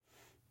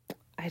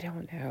I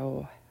don't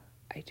know.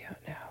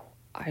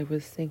 I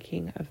was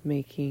thinking of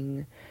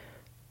making,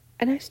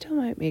 and I still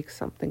might make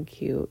something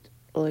cute.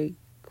 Like,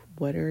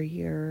 what are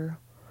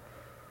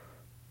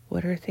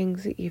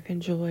things that you've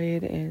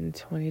enjoyed in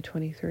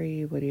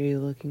 2023? What are you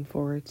looking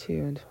forward to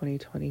in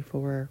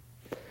 2024?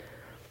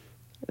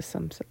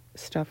 Some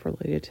stuff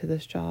related to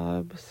this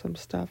job, some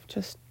stuff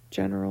just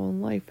general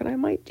in life, and I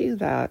might do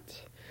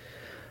that.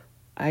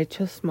 I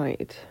just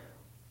might.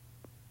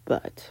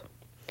 But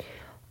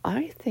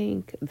I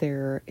think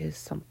there is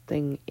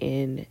something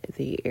in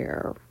the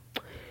air.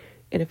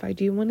 And if I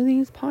do one of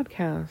these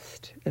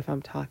podcasts, if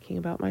I'm talking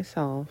about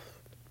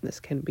myself, this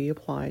can be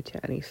applied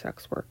to any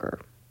sex worker.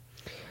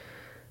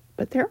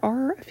 But there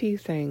are a few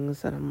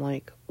things that I'm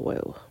like,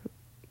 whoa.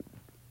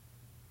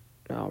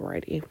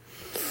 Alrighty.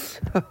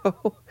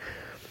 So,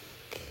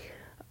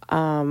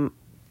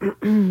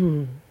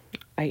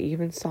 I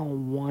even saw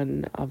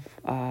one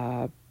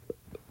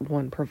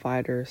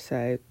provider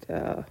say,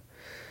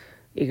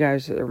 you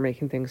guys are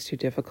making things too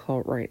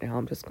difficult right now.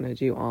 I'm just going to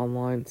do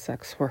online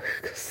sex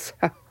work. So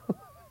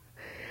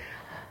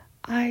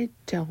I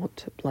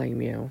don't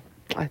blame you.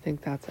 I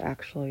think that's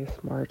actually a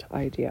smart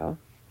idea.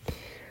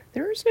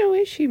 There's no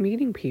issue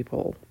meeting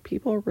people.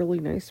 People are really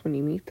nice when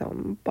you meet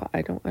them, but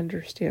I don't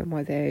understand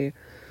why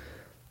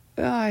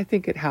I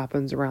think it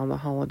happens around the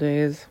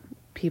holidays.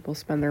 People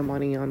spend their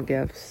money on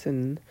gifts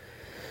and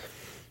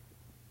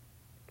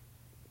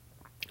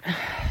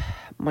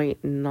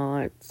might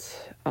not,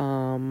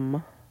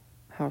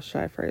 how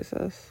should I phrase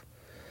this?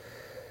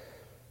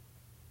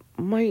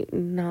 Might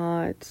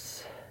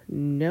not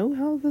know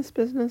how this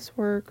business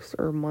works,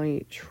 or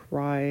might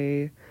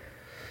try.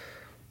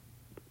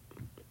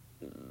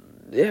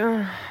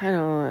 Yeah,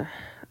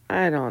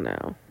 I don't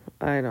know.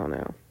 I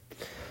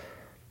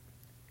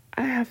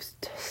have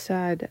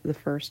said the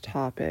first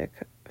topic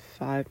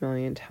 5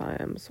 million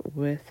times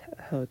with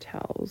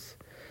hotels.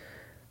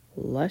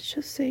 Let's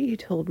just say you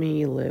told me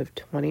you live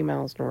 20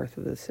 miles north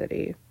of the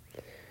city.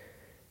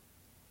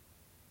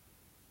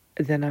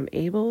 Then I'm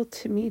able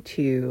to meet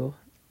you,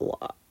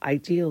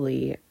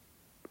 ideally,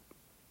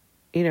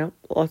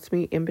 let's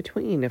meet in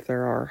between if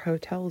there are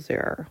hotels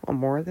there. I'm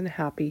more than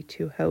happy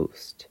to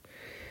host.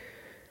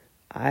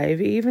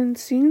 I've even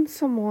seen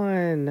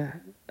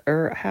someone,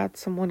 or had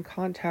someone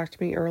contact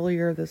me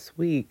earlier this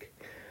week.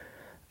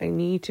 I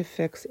need to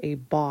fix a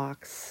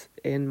box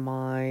in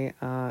my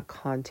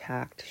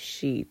contact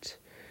sheet,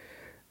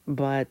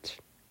 but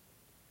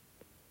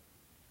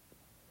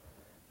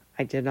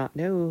I did not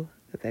know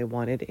that they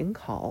wanted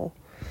in-call.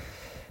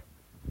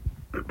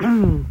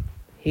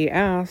 He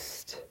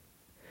asked,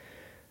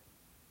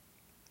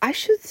 I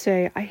should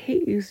say, I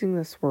hate using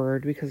this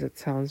word because it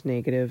sounds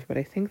negative, but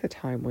I think the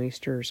time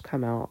wasters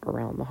come out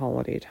around the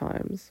holiday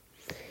times.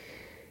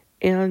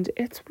 And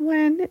it's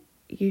when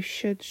you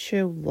should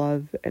show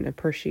love and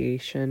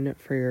appreciation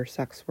for your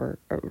sex work,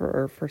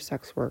 or for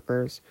sex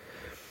workers.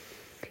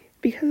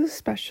 Because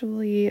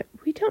especially,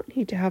 we don't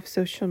need to have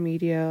social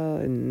media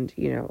and,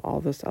 all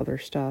this other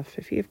stuff.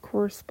 If you have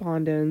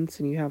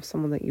correspondence and you have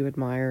someone that you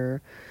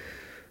admire,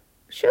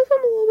 show them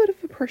a little bit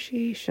of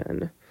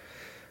appreciation.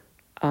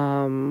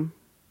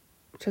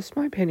 Just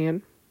my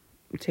opinion.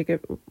 Take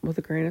it with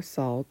a grain of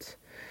salt.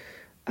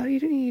 Oh, you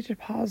didn't need a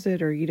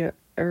deposit or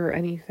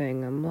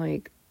anything. I'm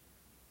like,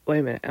 wait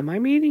a minute, am I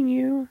meeting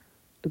you?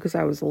 Because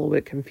I was a little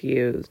bit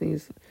confused.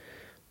 And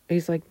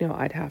he's like, no,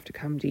 I'd have to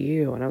come to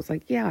you. And I was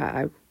like, yeah,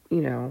 I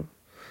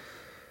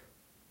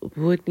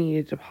would need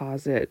a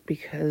deposit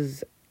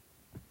because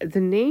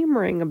the name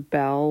rang a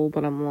bell,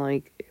 but I'm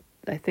like,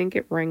 I think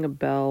it rang a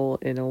bell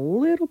in a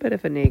little bit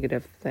of a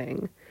negative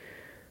thing.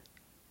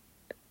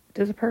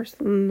 Did the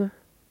person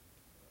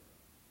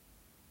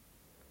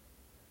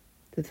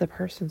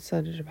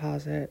send a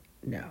deposit?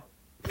 No.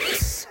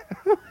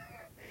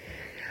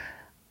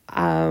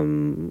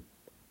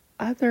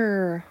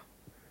 Other,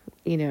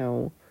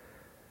 I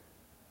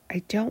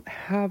don't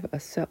have a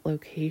set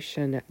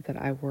location that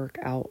I work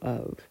out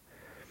of.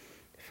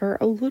 For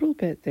a little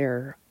bit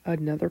there,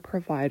 another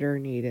provider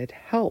needed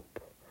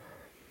help.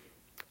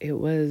 It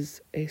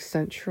was a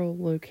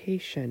central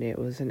location. It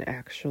was an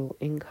actual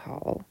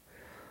in-call.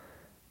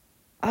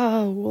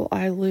 Oh, well,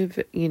 I live,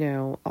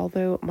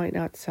 although it might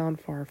not sound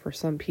far for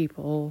some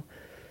people,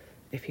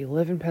 if you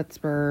live in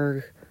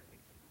Pittsburgh,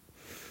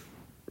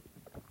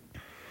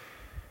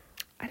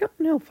 I don't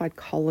know if I'd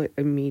call it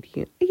a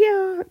medium.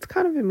 Yeah, it's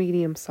kind of a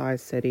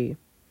medium-sized city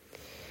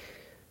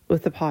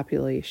with the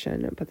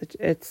population, but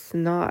it's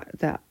not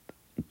that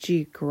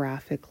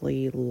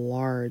geographically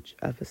large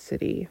of a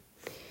city.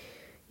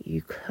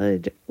 You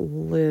could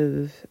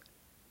live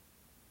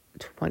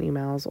 20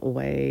 miles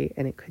away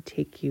and it could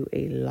take you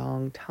a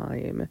long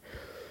time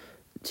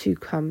to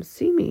come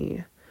see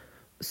me.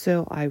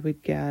 So I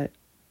would get,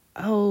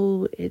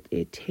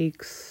 it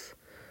takes,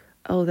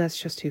 that's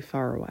just too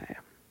far away.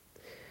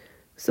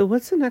 So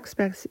what's the next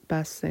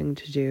best thing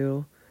to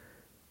do?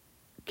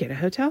 Get a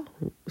hotel.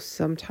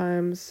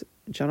 Sometimes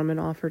gentlemen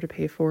offer to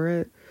pay for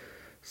it.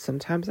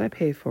 Sometimes I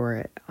pay for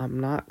it. I'm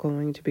not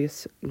going to be,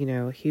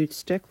 a huge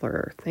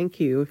stickler. Thank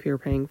you if you're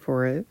paying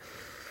for it.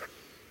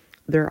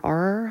 There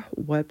are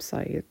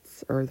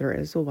websites, or there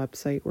is a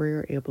website where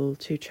you're able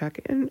to check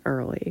in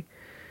early.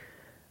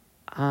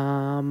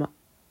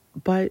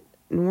 But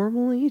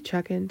normally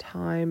check-in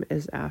time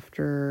is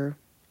after,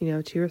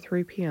 2 or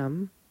 3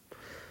 p.m.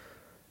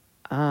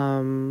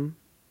 I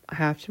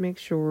have to make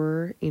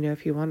sure,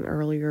 if you want an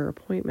earlier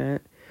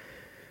appointment,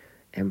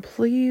 and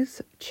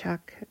please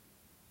check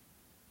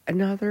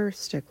another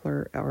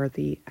stickler are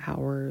the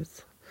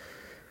hours.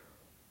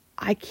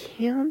 I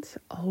can't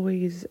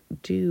always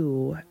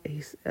do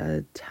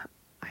I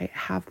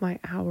have my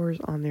hours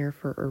on there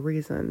for a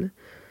reason.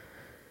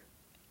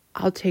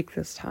 I'll take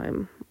this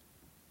time.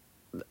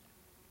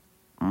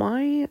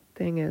 My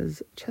thing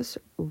is just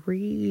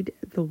read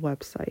the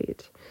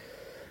website.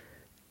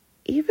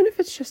 Even if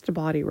it's just a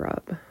body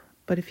rub.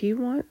 But if you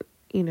want,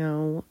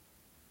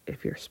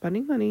 if you're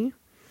spending money,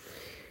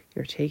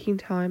 you're taking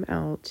time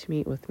out to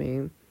meet with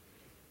me.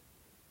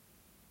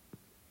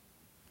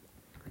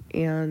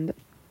 And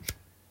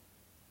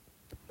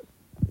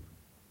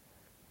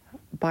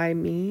by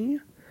me,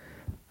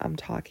 I'm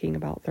talking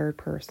about third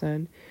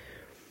person.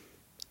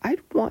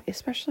 I'd want,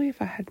 especially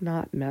if I had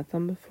not met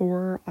them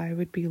before, I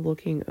would be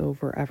looking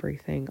over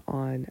everything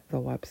on the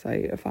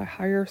website. If I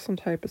hire some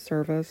type of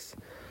service,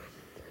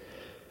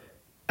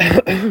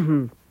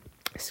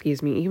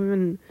 excuse me,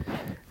 even,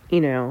 I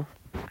know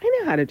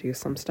how to do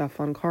some stuff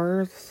on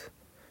cars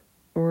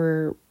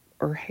or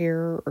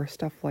hair or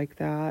stuff like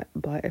that.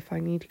 But if I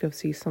need to go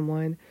see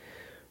someone,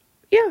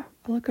 I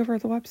look over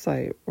the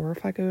website. Or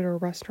if I go to a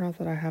restaurant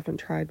that I haven't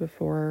tried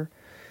before,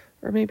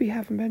 or maybe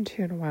haven't been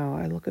to in a while,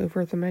 I look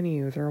over the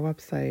menus or a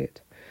website,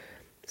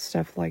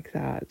 stuff like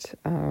that.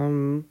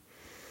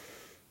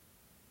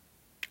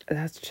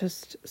 That's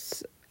just,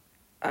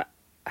 I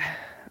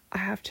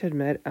have to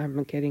admit,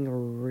 I'm getting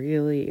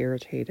really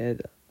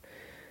irritated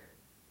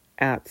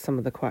at some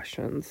of the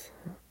questions.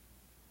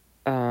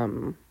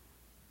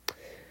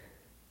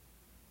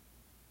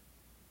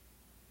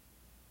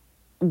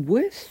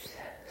 With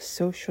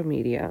social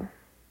media,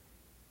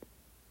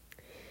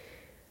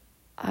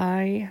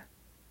 I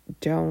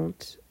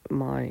don't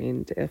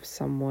mind if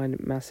someone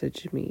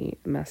messages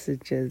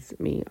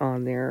me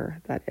on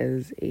there that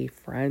is a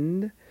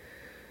friend,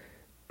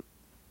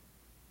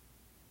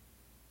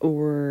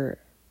 or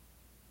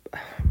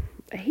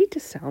I hate to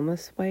sound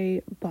this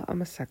way, but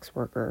I'm a sex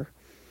worker.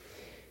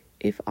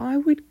 If I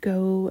would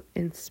go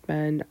and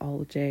spend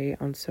all day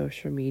on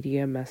social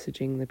media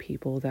messaging the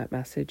people that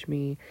message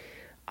me,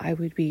 I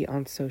would be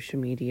on social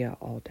media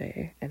all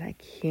day, and I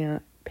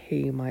can't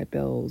pay my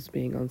bills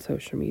being on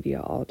social media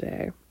all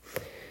day.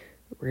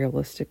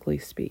 Realistically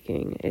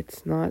speaking,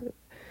 it's not,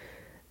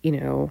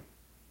 you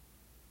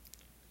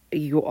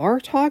are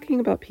talking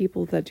about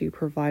people that do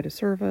provide a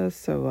service,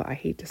 so I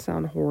hate to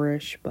sound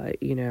whorish, but,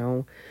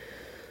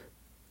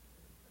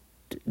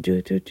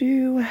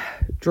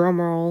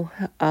 drum roll,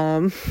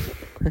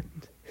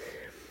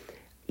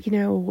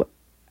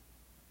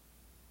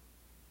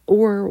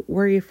 or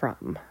where are you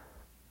from?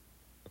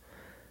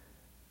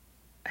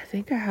 I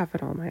think I have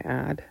it on my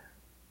ad,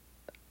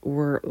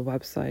 or the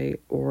website,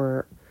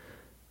 or,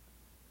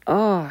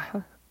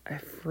 I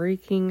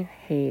freaking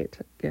hate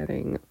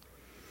getting,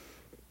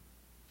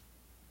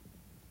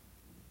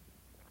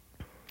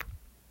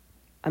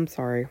 I'm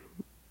sorry,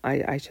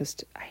 I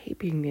hate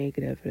being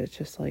negative, but it's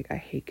just like, I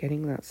hate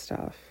getting that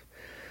stuff,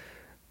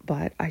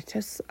 but I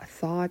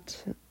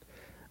thought,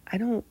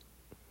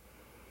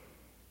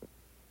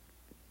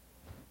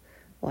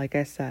 like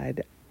I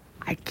said,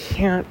 you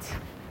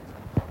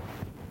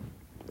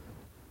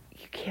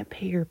can't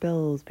pay your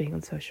bills being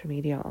on social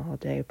media all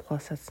day,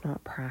 plus that's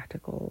not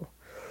practical.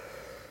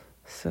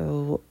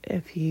 So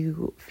if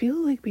you feel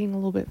like being a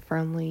little bit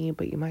friendly,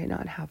 but you might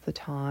not have the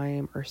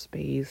time or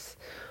space,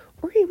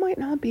 or you might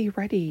not be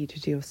ready to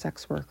do a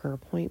sex worker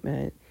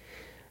appointment,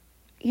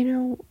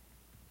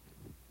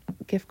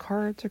 gift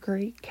cards are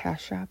great,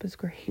 Cash App is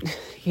great,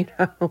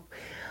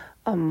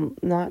 I'm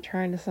not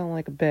trying to sound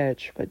like a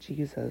bitch, but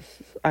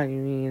Jesus, I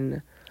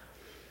mean,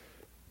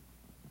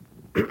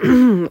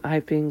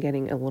 I've been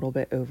getting a little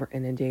bit over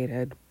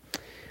inundated,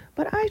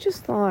 but I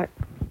just thought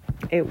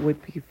it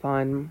would be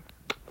fun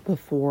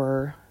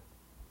before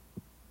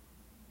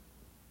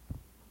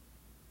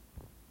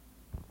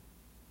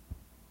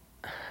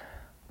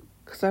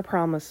because I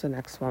promise the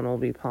next one will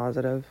be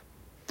positive.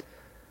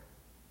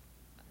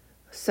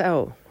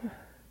 So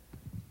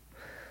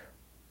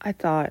I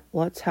thought,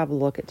 let's have a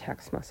look at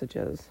text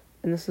messages.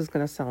 And this is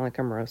going to sound like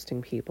I'm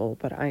roasting people,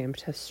 but I am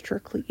just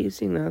strictly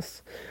using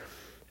this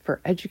for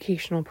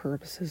educational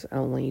purposes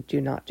only. Do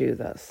not do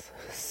this.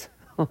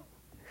 So,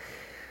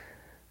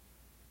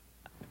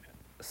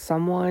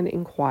 someone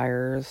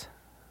inquires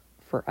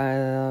for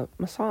a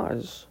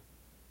massage.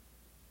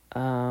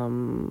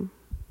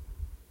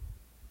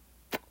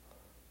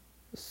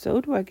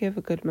 So do I give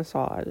a good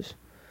massage?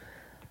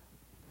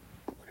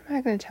 What am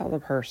I going to tell the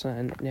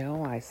person?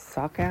 No, I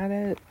suck at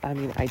it. I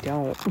mean, I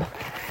don't.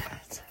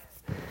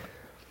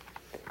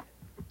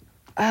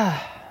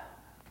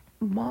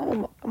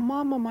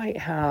 Mama might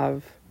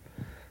have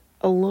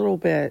a little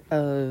bit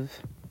of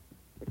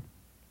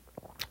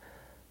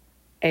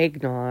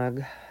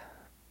eggnog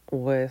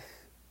with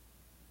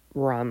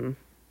rum.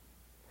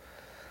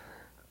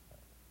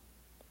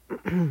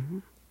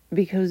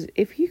 Because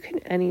if you can,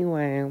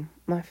 anyway,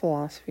 my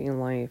philosophy in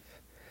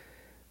life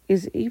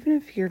is even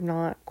if you're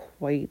not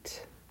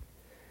quite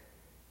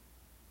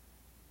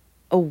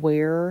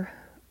aware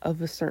of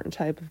a certain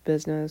type of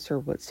business or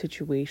what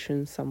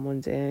situation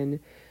someone's in,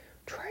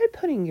 try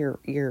putting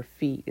your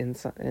feet in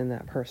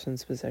that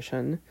person's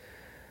position.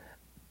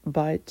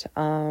 But,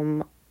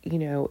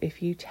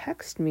 if you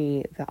text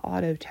me, the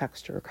auto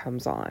texter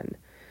comes on,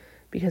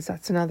 because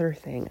that's another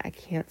thing. I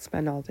can't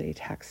spend all day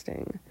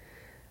texting.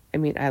 I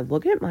mean, I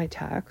look at my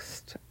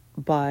text,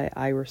 but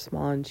I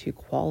respond to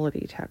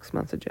quality text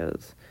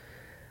messages.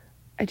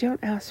 I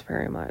don't ask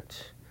very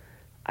much.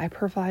 I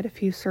provide a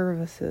few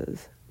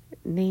services: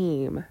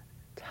 name,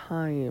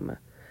 time,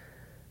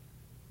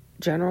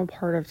 general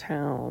part of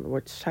town,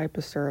 which type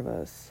of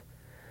service,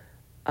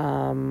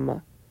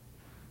 and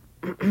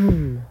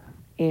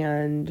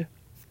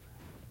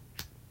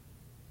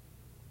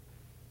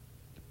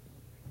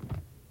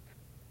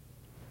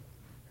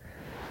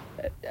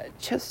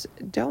just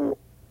don't.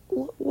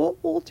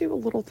 We'll do a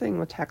little thing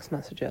with text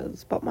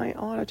messages, but my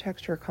auto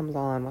texture comes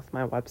on with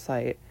my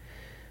website.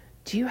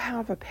 Do you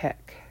have a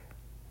pic?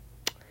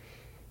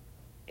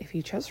 If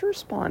you just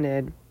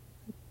responded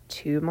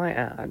to my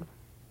ad,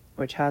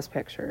 which has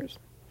pictures,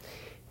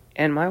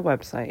 and my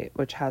website,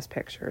 which has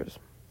pictures,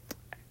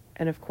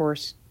 and of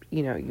course,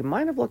 you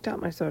might have looked at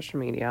my social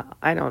media.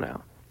 I don't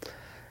know.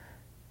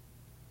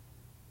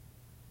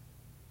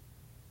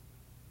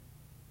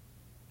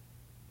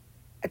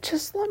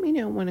 Just let me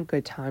know when a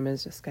good time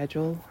is to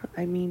schedule.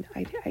 I mean,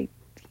 I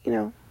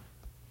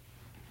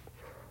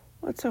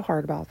what's so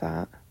hard about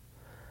that?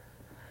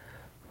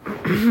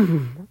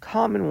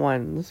 Common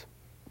ones.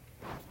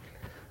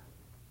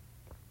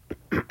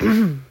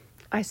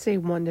 I say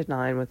 1 to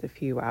 9 with a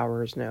few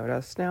hours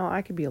notice. Now,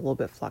 I could be a little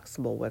bit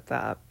flexible with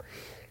that.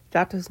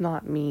 That does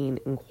not mean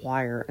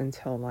inquire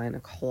until 9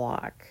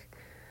 o'clock.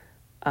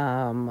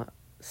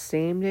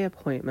 Same day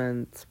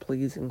appointments,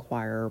 please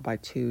inquire by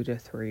 2 to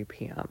 3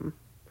 p.m.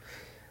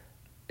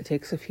 It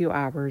takes a few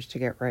hours to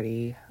get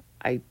ready.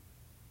 I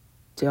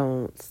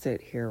don't sit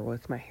here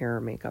with my hair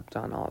and makeup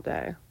done all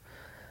day.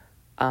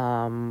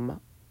 And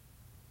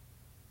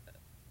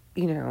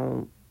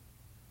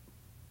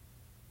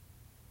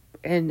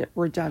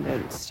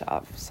redundant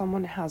stuff.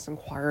 Someone has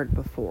inquired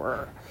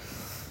before,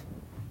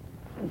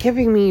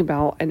 giving me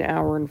about an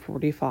hour and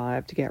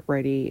 45 to get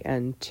ready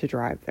and to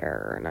drive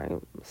there. And I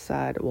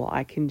said, well,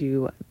 I can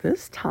do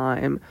this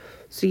time.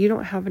 So you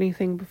don't have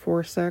anything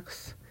before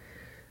 6?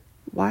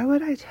 Why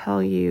would I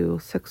tell you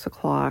 6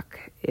 o'clock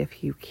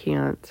if you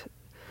can't,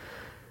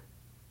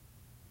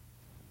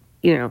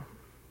 does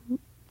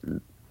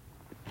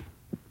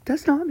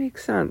not make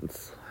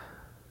sense.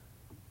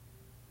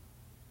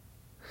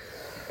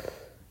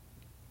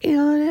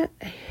 And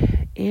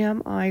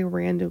am I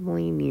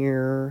randomly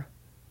near,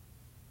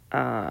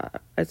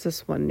 it's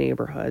this one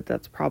neighborhood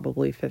that's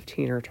probably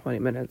 15 or 20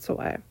 minutes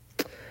away.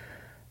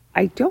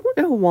 I don't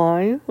know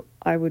why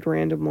I would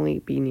randomly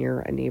be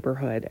near a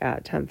neighborhood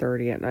at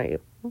 10:30 at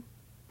night.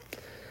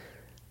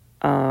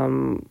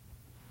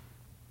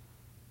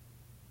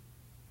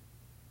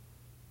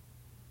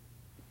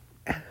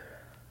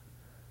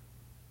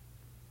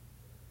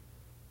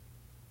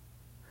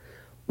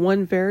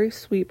 One very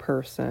sweet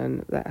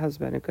person that has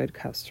been a good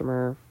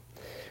customer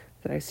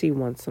that I see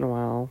once in a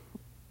while.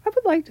 I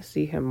would like to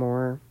see him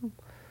more.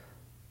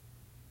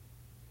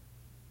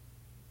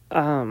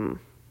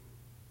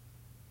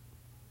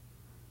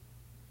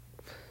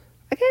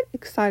 I get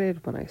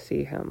excited when I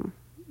see him.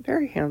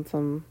 Very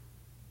handsome.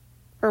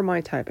 Or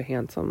my type of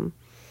handsome.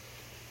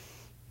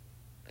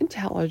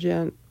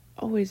 Intelligent.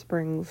 Always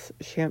brings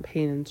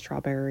champagne and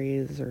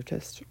strawberries, or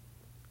just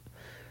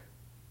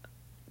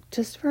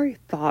very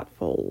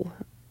thoughtful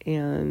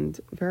and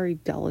very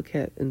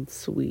delicate and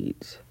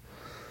sweet.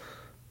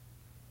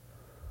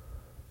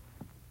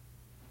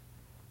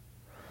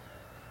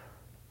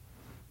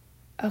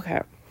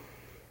 Okay.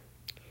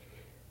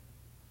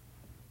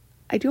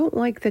 I don't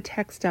like the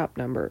text app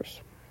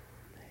numbers.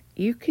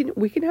 We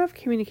can have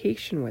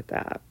communication with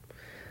that.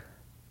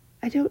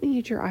 I don't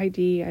need your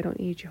ID. I don't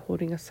need you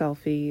holding a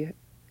selfie.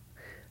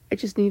 I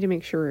just need to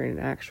make sure you're an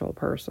actual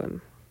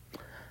person.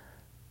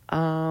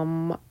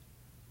 I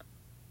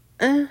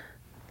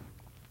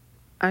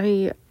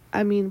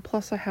mean,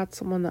 plus I had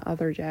someone the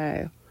other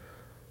day.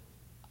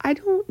 I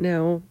don't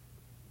know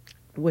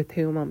with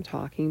whom I'm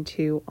talking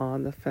to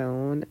on the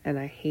phone, and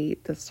I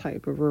hate this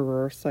type of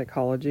reverse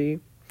psychology.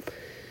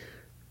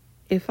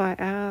 If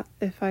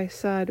I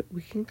said,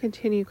 we can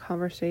continue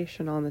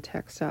conversation on the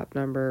text app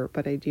number,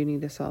 but I do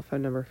need a cell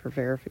phone number for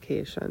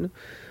verification.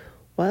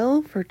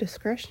 Well, for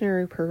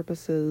discretionary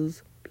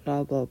purposes,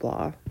 blah, blah,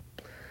 blah.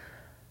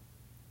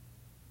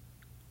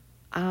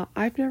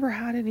 I've never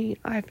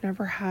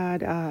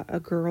had a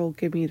girl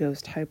give me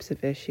those types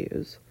of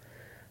issues.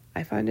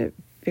 I find it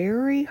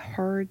very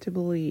hard to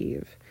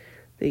believe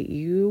that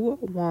you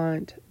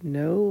want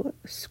no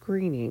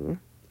screening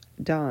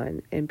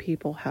done and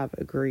people have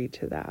agreed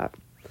to that.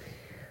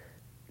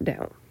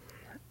 Now,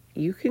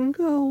 you can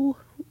go,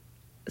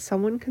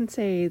 someone can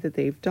say that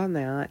they've done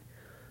that.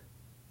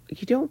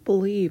 You don't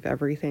believe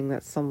everything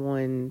that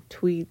someone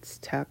tweets,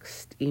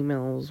 texts,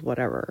 emails,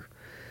 whatever.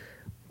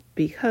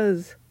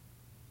 Because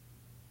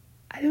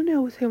I don't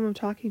know with whom I'm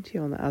talking to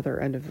on the other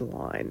end of the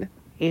line.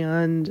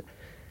 And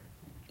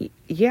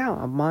yeah,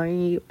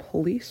 my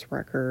police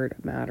record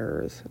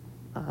matters.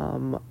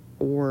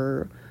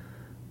 Or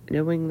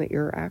knowing that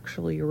you're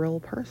actually a real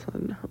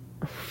person.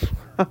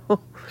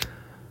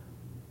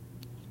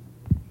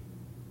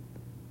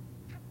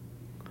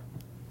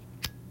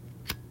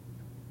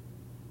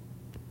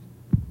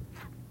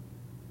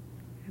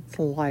 It's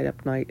a light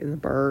up night in the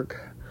Berg.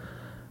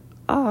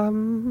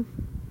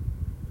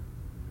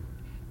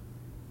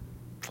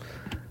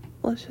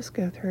 Let's just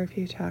go through a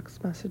few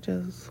text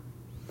messages.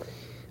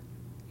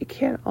 It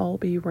can't all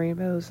be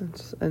rainbows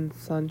and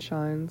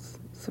sunshines.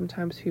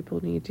 Sometimes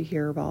people need to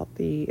hear about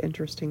the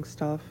interesting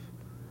stuff.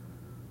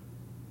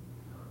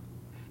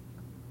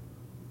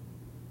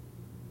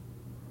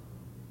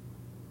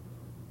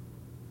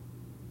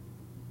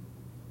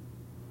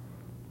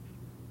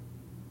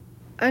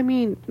 I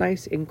mean,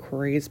 nice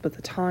inquiries, but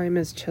the time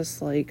is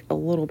just like a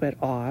little bit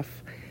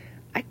off.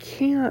 I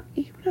can't,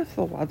 even if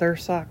the weather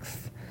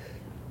sucks,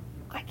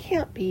 I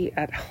can't be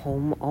at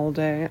home all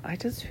day. I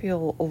just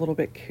feel a little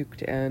bit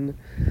cooped in.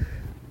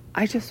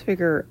 I just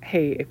figure,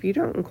 hey, if you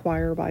don't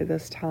inquire by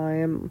this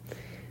time,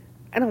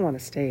 I don't want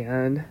to stay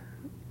in.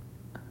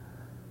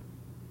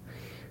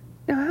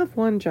 Now, I have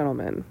one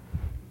gentleman.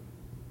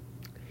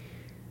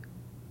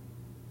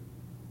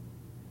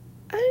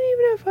 I don't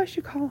even know if I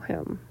should call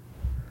him.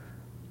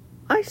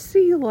 I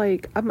see,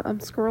 like, I'm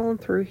scrolling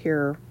through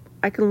here.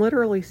 I can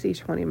literally see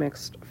 20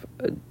 missed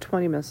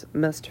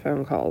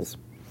phone calls.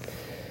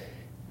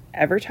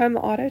 Every time the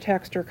auto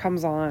texter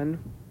comes on,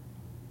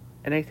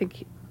 and I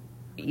think,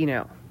 you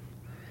know,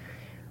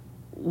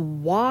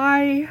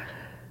 why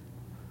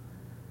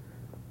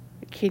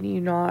can you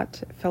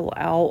not fill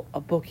out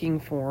a booking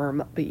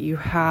form, but you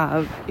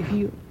have, if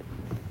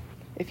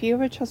you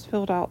had just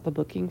filled out the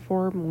booking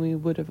form, we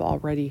would have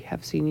already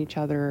have seen each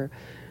other,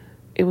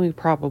 and we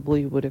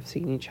probably would have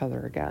seen each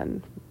other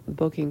again. The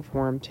booking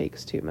form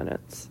takes 2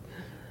 minutes.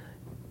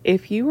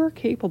 If you are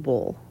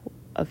capable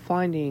of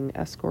finding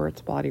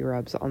escorts body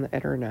rubs on the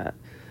internet,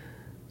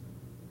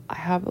 I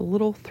have a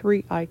little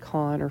 3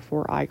 icon or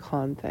 4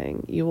 icon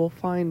thing. You will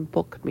find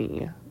Book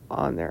Me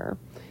on there.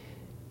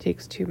 It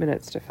takes 2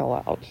 minutes to fill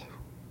out.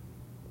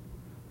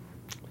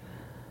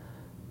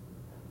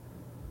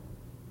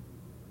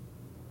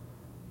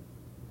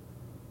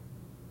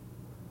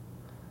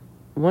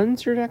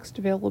 When's your next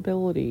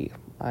availability?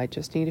 I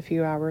just need a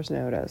few hours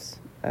notice.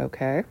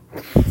 Okay.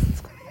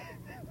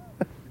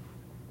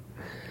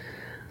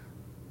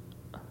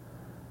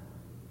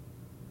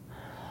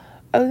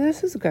 Oh,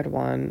 this is a good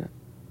one.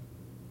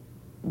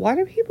 Why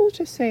do people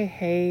just say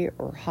hey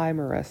or hi,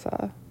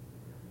 Marissa?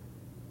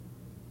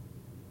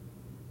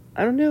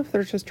 I don't know if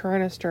they're just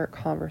trying to start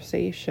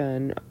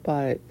conversation,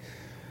 but,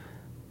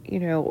 you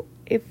know,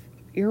 if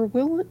you're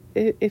willing,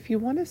 if you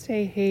want to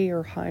say hey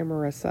or hi,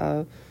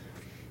 Marissa,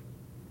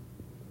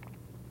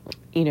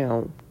 you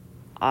know,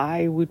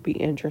 I would be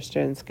interested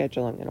in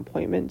scheduling an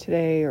appointment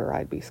today, or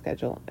I'd be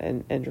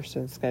interested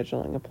in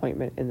scheduling an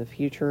appointment in the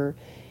future.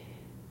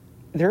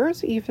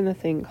 There's even a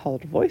thing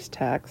called voice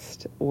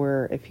text,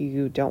 where if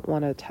you don't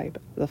want to type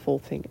the full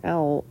thing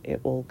out,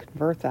 it will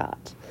convert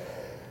that.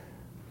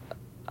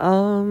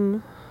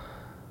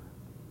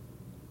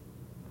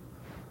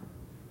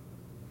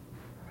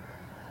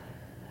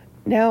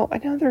 Now,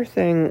 another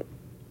thing,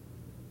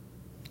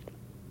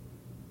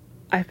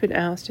 I've been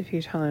asked a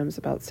few times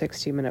about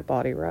 60-minute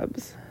body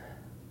rubs.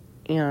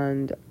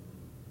 And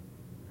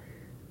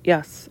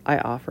yes, I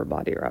offer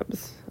body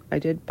rubs. I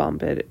did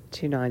bump it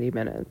to 90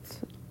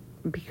 minutes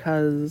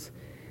because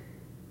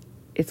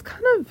it's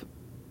kind of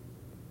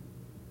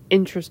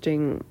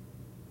interesting.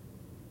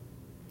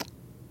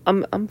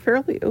 I'm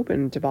fairly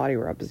open to body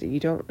rubs. You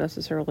don't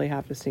necessarily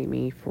have to see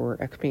me for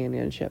a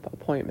companionship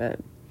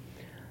appointment,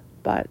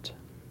 but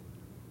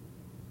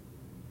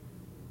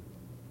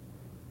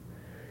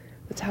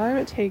the time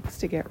it takes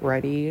to get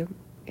ready,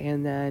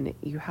 and then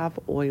you have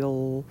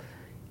oil,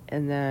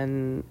 and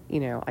then, you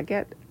know, I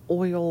get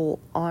oil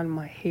on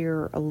my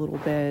hair a little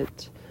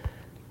bit.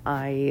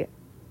 I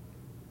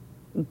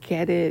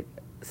get it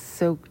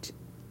soaked,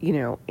 you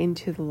know,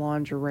 into the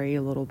lingerie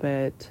a little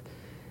bit.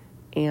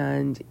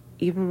 And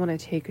even when I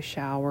take a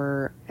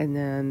shower, and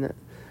then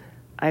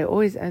I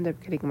always end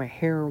up getting my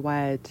hair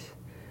wet.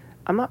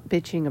 I'm not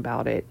bitching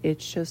about it.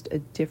 It's just a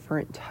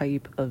different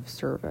type of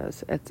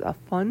service. It's a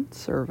fun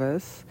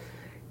service.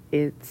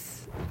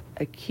 It's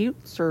a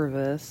cute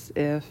service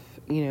if,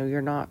 you know,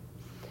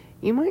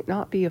 you might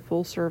not be a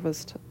full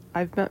service.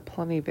 I've met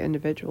plenty of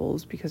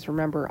individuals, because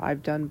remember,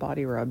 I've done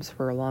body rubs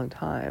for a long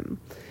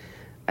time.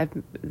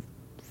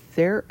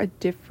 they're a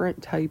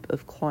different type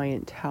of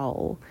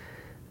clientele.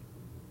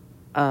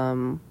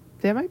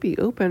 They might be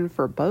open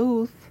for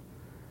both,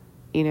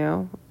 you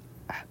know.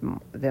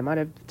 They might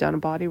have done a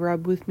body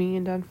rub with me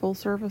and done full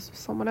service with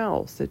someone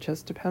else. It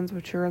just depends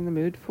what you're in the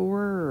mood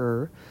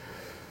for,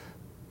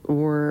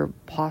 or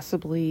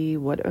possibly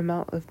what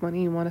amount of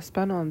money you want to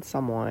spend on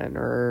someone,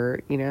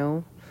 or,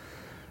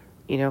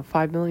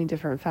 5 million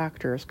different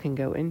factors can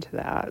go into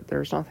that.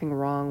 There's nothing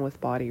wrong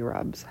with body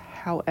rubs.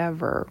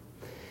 However,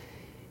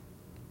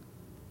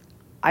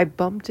 I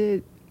bumped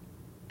it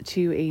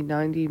to a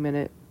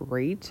 90-minute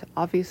rate.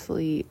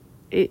 Obviously,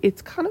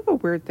 it's kind of a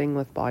weird thing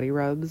with body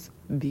rubs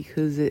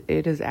because it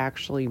is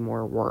actually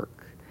more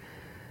work.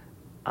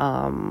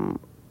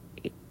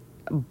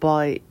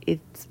 But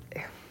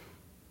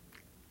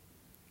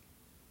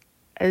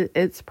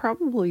it's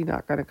probably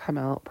not going to come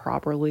out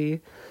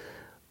properly,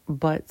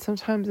 but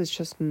sometimes it's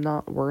just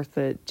not worth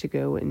it to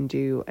go and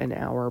do an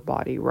hour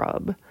body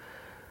rub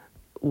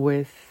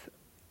with,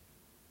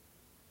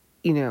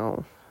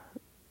 the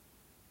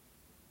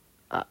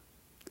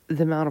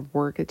amount of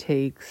work it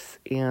takes,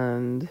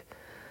 and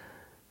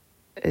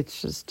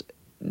it's just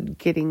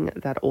getting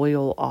that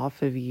oil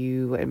off of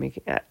you and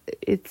making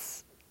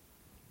it's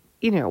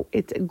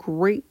a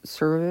great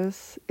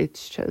service.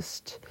 It's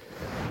just,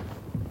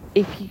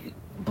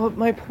 but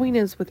my point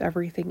is, with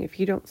everything, if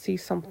you don't see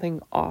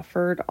something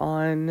offered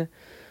on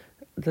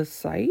the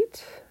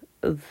site,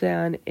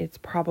 then it's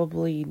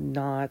probably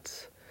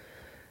not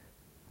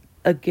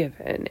a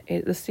given.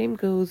 The same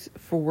goes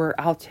for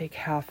I'll take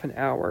half an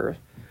hour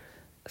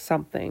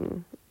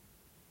something.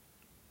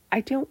 I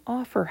don't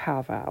offer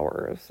half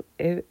hours.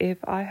 If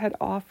I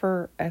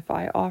offer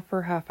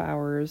half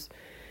hours,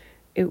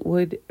 it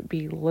would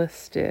be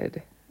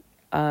listed.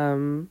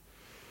 That's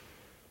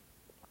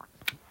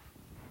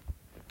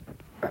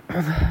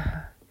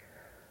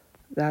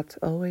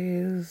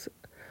always.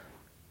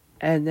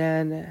 And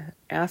then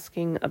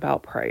asking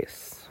about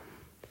price.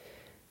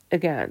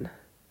 Again,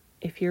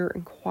 if you're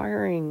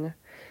inquiring,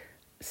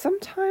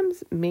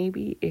 sometimes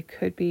maybe it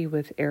could be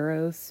with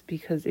Eros,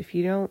 because if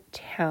you don't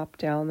tap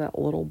down that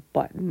little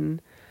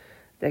button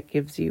that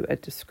gives you a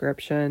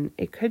description,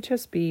 it could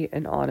just be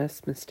an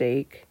honest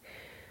mistake.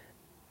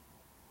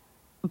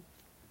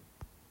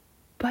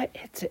 But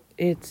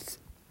it's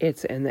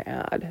in the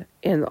ad,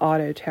 and the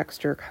auto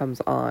texter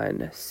comes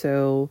on.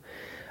 So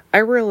I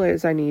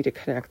realize I need to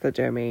connect the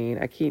domain.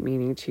 I keep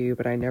meaning to,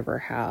 but I never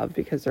have,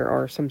 because there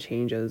are some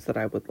changes that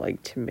I would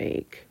like to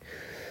make,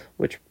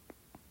 which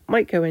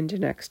might go into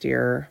next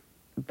year.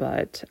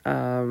 But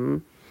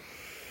and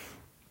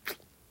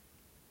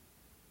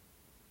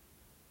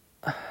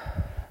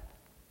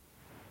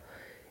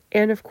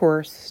of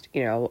course,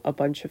 a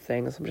bunch of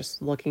things. I'm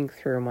just looking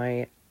through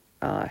my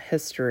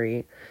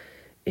history.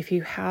 If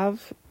you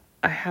have,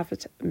 I have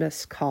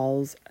missed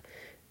calls.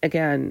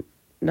 Again,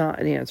 not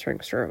an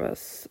answering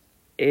service.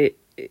 If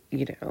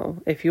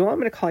you want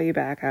me to call you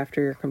back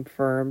after you're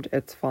confirmed,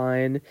 it's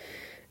fine.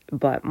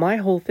 But my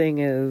whole thing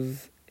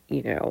is,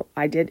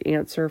 I did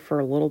answer for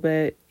a little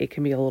bit. It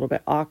can be a little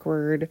bit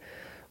awkward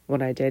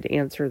when I did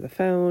answer the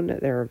phone.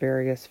 There are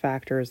various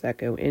factors that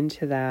go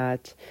into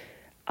that.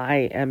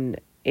 And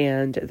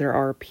there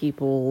are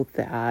people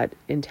that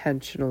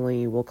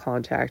intentionally will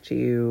contact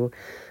you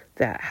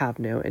that have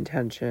no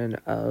intention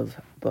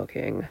of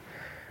booking.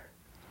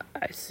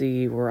 I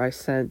see where I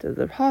sent a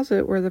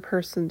deposit where the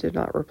person did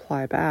not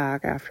reply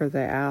back after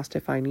they asked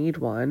if I need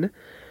one.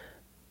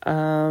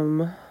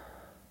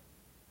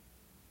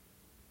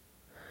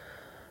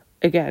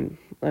 Again,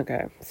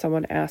 okay,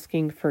 someone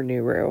asking for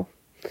Nuru.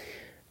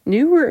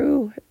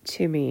 Nuru,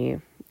 to me,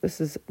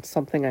 this is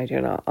something I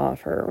do not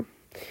offer.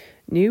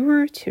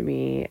 Nuru, to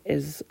me,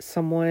 is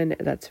someone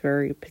that's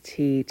very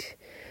petite,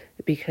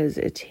 because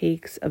it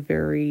takes a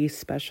very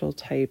special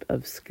type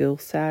of skill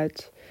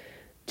set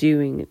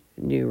doing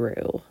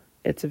Nuru.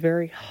 It's a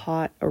very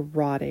hot,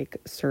 erotic,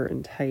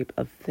 certain type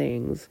of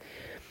things,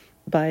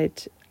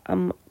 but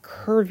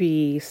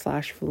curvy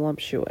 /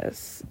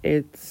 voluptuous.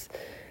 It's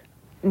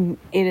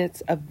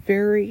a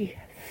very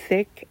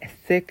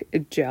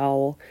thick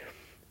gel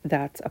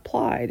that's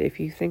applied. If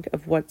you think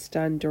of what's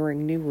done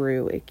during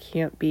Nuru, it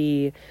can't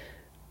be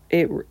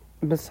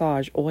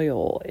massage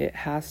oil. It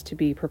has to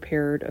be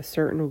prepared a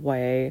certain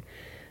way.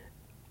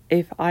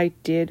 If I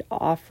did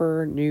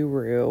offer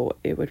Nuru,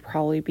 it would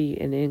probably be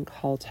an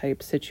in-call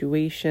type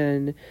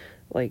situation,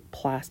 like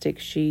plastic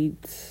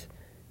sheets,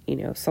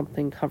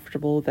 something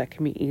comfortable that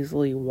can be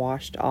easily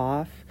washed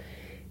off.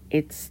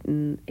 It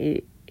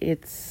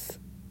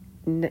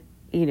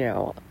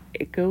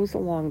goes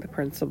along the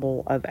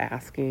principle of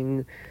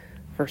asking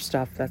for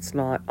stuff that's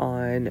not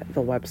on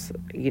the website.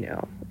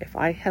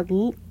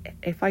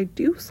 If I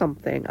do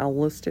something, I'll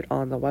list it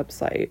on the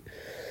website.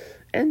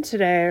 And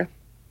today,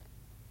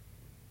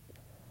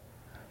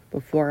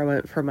 before I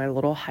went for my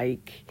little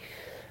hike,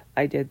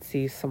 I did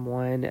see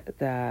someone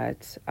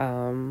that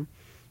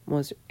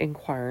was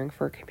inquiring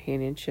for a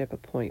companionship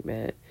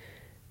appointment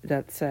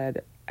that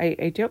said,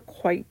 I don't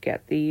quite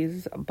get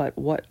these, but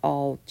what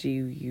all do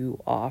you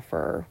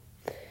offer?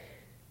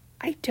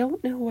 I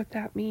don't know what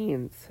that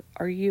means.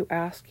 Are you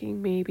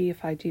asking maybe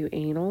if I do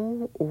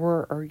anal,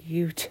 or are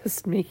you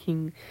just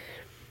making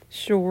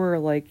sure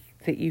like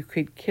that you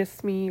could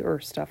kiss me or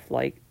stuff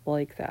like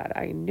that?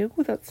 I know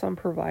that some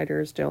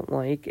providers don't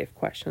like if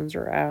questions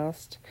are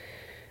asked.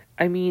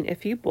 I mean,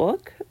 if you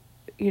book,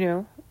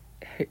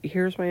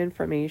 here's my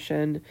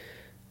information.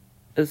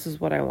 This is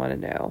what I want to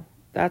know.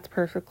 That's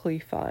perfectly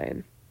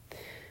fine.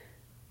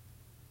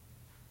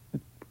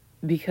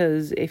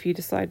 Because if you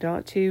decide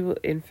not to,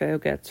 info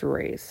gets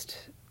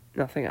erased.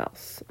 Nothing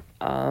else.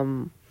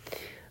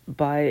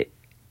 But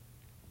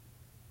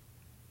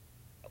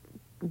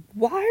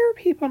why are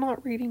people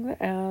not reading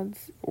the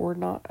ads or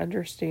not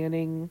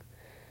understanding?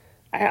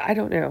 I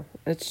don't know.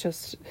 It's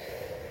just,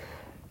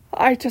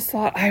 I just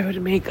thought I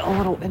would make a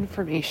little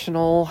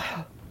informational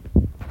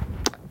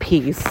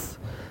piece.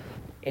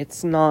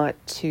 It's not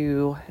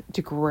to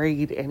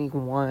degrade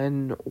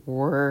anyone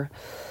or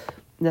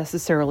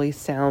necessarily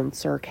sound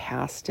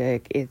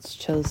sarcastic. It's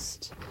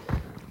just,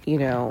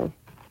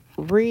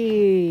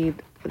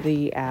 read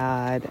the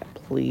ad,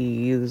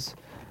 please,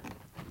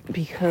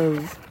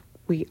 because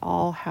we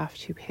all have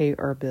to pay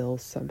our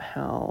bills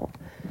somehow.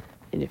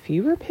 And if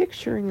you were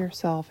picturing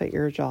yourself at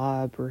your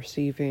job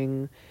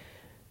receiving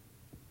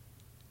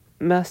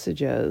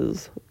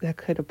messages that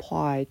could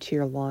apply to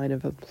your line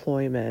of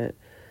employment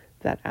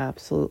that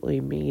absolutely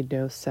made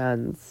no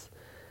sense,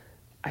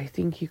 I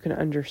think you can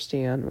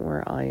understand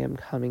where I am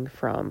coming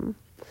from.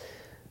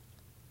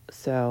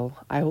 So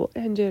I will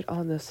end it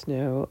on this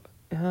note,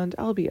 and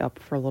I'll be up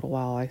for a little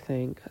while, I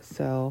think.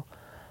 So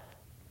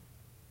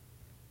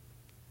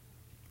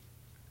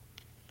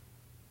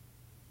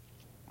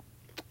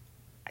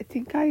I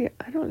think I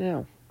don't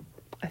know.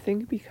 I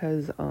think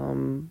because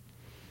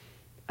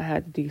I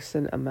had a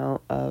decent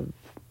amount of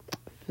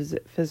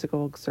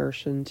physical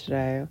exertion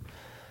today.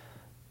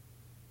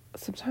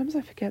 Sometimes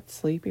I get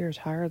sleepy or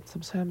tired.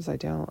 Sometimes I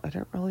don't. I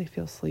don't really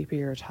feel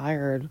sleepy or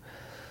tired.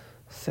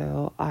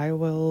 So I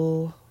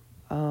will,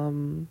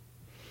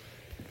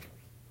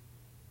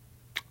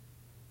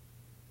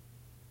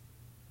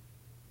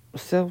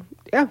 so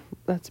yeah,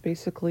 that's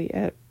basically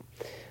it.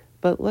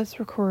 But let's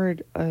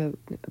record a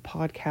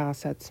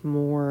podcast that's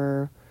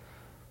more,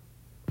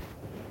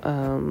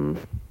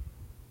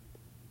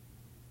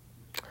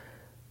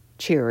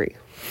 cheery.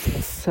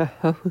 So,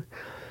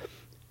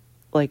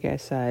 like I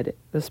said,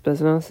 this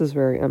business is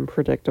very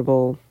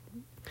unpredictable,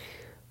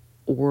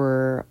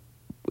 or,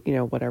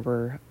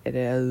 whatever it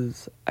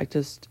is.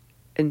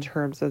 In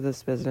terms of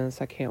this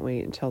business, I can't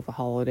wait until the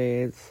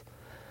holidays.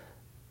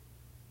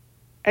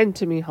 And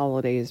to me,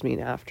 holidays mean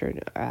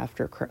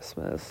after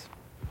Christmas.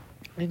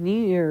 And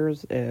New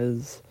Year's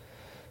is,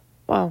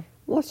 well,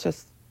 let's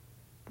just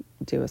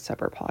do a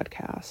separate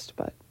podcast,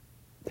 but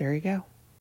there you go.